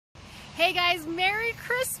Hey guys, Merry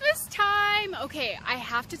Christmas time! Okay, I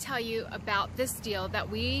have to tell you about this deal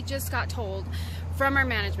that we just got told from our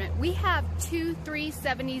management. We have two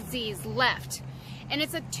 370z's left, and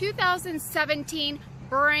it's a 2017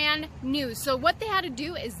 brand new. So what they had to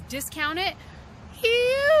do is discount it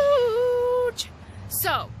huge.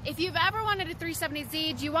 So if you've ever wanted a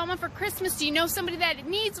 370z, do you want one for Christmas? Do you know somebody that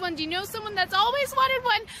needs one? Do you know someone that's always wanted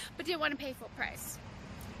one but didn't want to pay full price?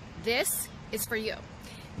 This is for you.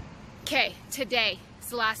 Okay, today is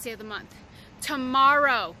the last day of the month.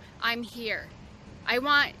 Tomorrow, I'm here. I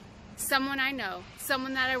want someone I know,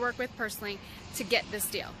 someone that I work with personally, to get this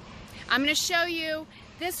deal. I'm going to show you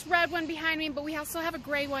this red one behind me, but we also have a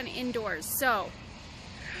gray one indoors. So,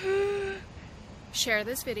 share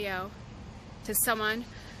this video to someone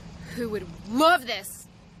who would love this.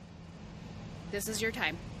 This is your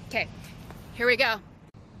time. Okay, here we go.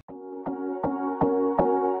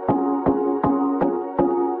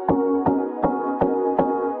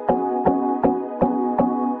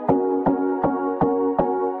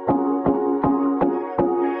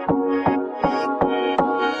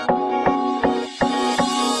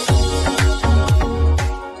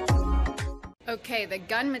 Okay, the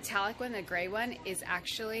gun metallic one, the gray one, is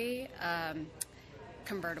actually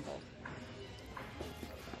convertible.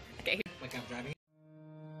 Okay. Like I'm driving.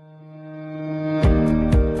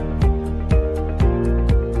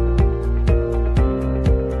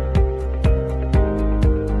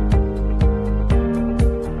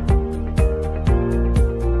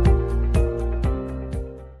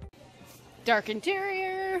 Dark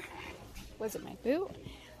interior. Was it my boot?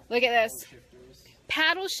 Look at this.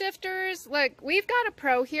 Paddle shifters. Look, we've got a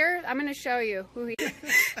pro here. I'm going to show you who he is.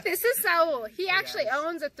 This is Saul. He actually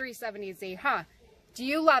owns a 370z, huh? Do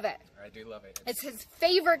you love it? I do love it. It's his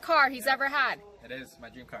favorite car he's ever had. It is my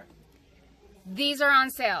dream car. These are on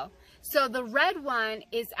sale. So the red one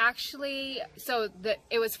is actually,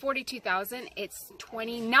 it was $42,000. It's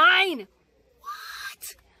 $29,000.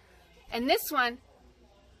 What? And this one,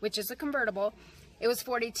 which is a convertible, it was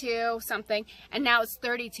 $42 something, and now it's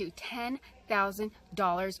 $32,000.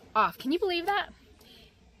 $10,000 off. Can you believe that?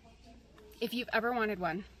 If you've ever wanted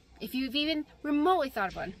one, if you've even remotely thought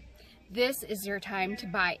of one, this is your time to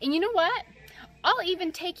buy. And you know what? I'll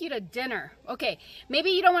even take you to dinner. Okay, maybe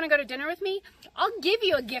you don't want to go to dinner with me. I'll give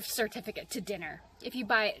you a gift certificate to dinner if you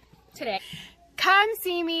buy it today. Come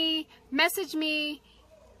see me, message me,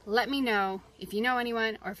 let me know if you know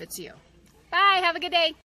anyone or if it's you. Bye, have a good day.